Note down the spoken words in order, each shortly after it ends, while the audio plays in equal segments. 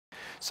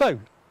So,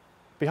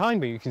 behind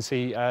me you can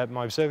see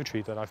my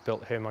observatory that I've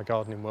built here in my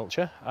garden in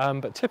Wiltshire,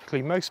 but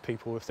typically most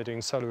people, if they're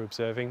doing solar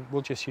observing,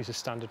 will just use a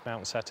standard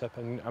mount setup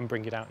and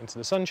bring it out into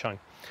the sunshine.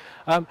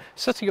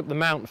 Setting up the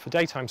mount for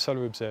daytime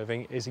solar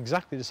observing is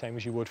exactly the same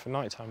as you would for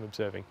nighttime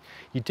observing.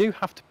 You do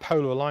have to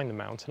polar align the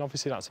mount, and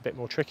obviously that's a bit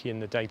more tricky in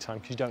the daytime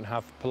because you don't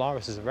have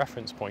Polaris as a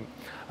reference point.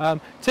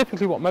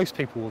 Typically what most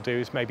people will do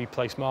is maybe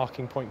place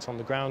marking points on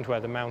the ground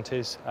where the mount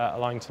is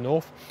aligned to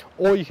north,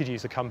 or you could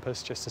use a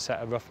compass just to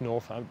set a rough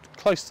north.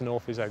 Close to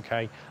north is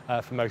okay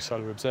for most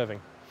solar observing.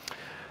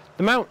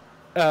 The mount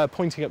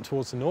pointing up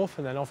towards the north,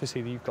 and then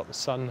obviously you've got the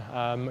sun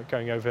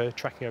tracking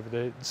over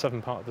the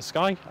southern part of the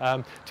sky.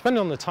 Depending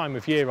on the time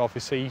of year,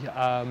 obviously,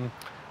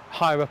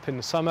 higher up in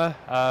the summer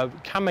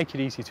can make it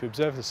easy to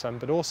observe the sun,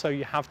 but also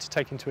you have to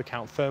take into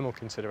account thermal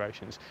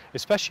considerations,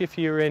 especially if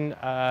you're in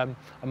a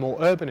more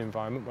urban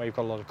environment where you've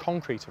got a lot of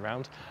concrete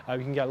around. You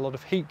can get a lot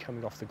of heat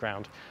coming off the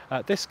ground.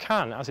 This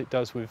can, as it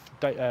does with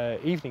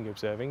evening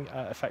observing,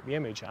 affect the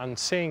image, and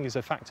seeing is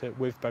a factor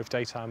with both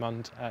daytime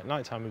and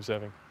nighttime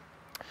observing.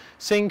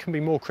 Seeing can be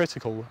more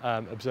critical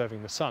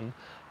observing the sun,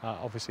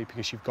 obviously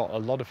because you've got a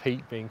lot of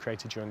heat being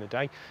created during the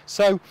day.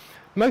 So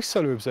most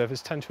solar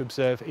observers tend to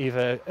observe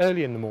either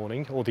early in the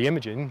morning, or the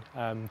imaging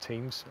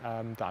teams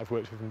that I've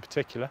worked with in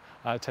particular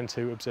tend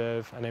to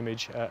observe an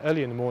image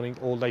early in the morning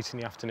or late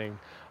in the afternoon.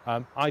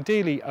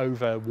 Ideally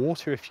over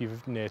water if you're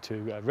near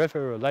to a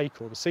river or a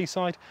lake or the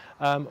seaside,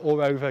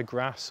 or over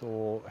grass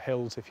or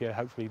hills if you're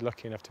hopefully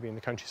lucky enough to be in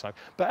the countryside.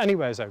 But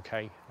anywhere is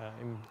okay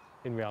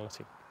in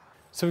reality.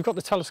 So we've got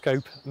the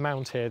telescope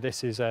mount here.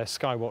 This is a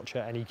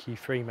Skywatcher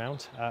NEQ3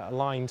 mount,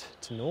 aligned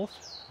to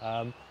north.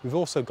 We've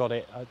also got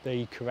it at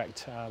the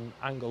correct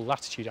angle,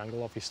 latitude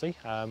angle obviously.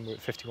 We're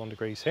at 51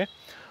 degrees here.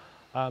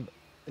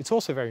 It's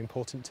also very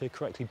important to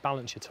correctly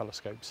balance your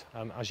telescopes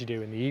as you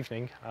do in the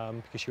evening,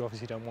 because you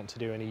obviously don't want to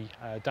do any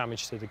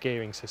damage to the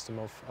gearing system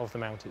of the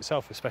mount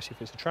itself, especially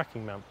if it's a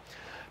tracking mount.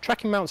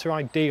 Tracking mounts are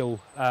ideal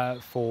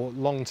for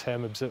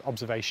long-term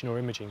observation or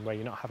imaging where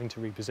you're not having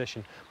to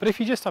reposition. But if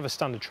you just have a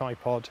standard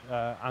tripod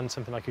and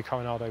something like a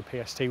Coronado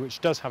PST, which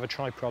does have a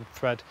tripod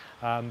thread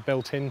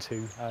built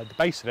into the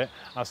base of it,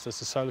 as does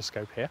the solar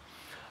scope here,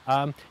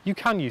 you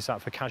can use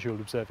that for casual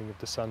observing of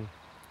the sun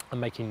and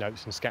making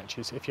notes and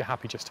sketches if you're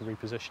happy just to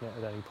reposition it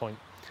at any point.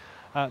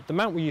 The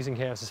mount we're using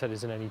here, as I said,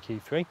 is an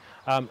NEQ3.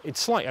 It's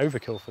slight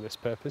overkill for this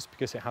purpose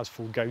because it has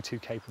full go-to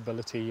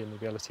capability and the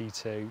ability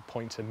to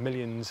point to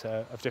millions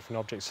of different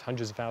objects,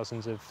 hundreds of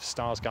thousands of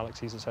stars,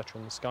 galaxies, etc.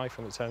 in the sky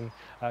from its own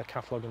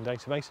catalogue and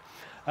database.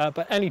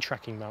 But any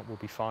tracking mount will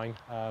be fine.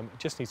 It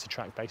just needs to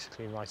track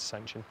basically in right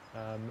ascension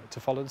to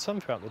follow the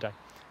sun throughout the day.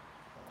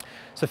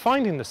 So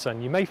finding the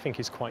sun you may think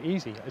is quite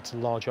easy. It's a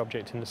large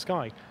object in the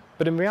sky.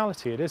 But in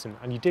reality it isn't,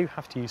 and you do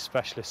have to use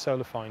specialist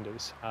solar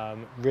finders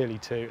really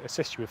to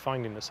assist you with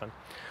finding the sun.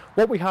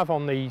 What we have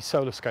on the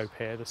solar scope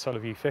here, the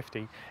SolarView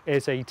 50,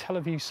 is a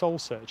TeleView Soul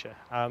Searcher.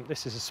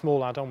 This is a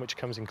small add-on which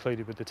comes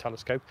included with the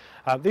telescope.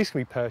 These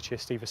can be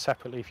purchased either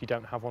separately if you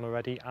don't have one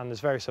already, and there's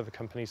various other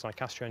companies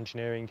like Astro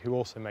Engineering who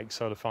also make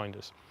solar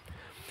finders.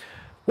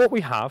 What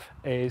we have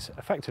is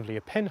effectively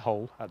a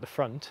pinhole at the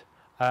front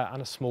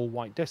and a small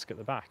white disc at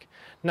the back.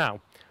 Now,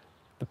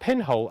 the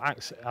pinhole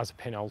acts as a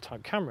pinhole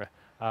type camera.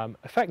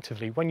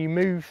 Effectively, when you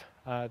move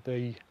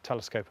the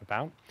telescope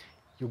about,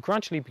 you'll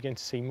gradually begin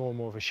to see more and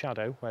more of a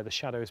shadow, where the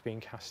shadow is being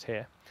cast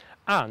here,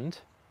 and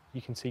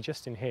you can see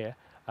just in here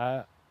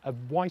a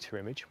whiter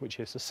image, which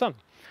is the sun.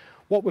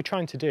 What we're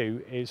trying to do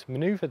is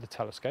manoeuvre the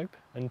telescope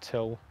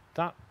until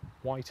that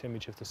white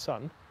image of the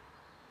sun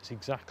is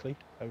exactly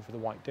over the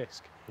white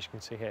disc, as you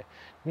can see here.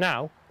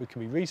 Now we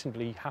can be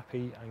reasonably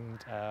happy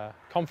and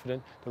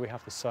confident that we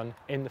have the sun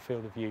in the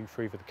field of view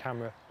for either the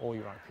camera or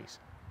your eyepiece.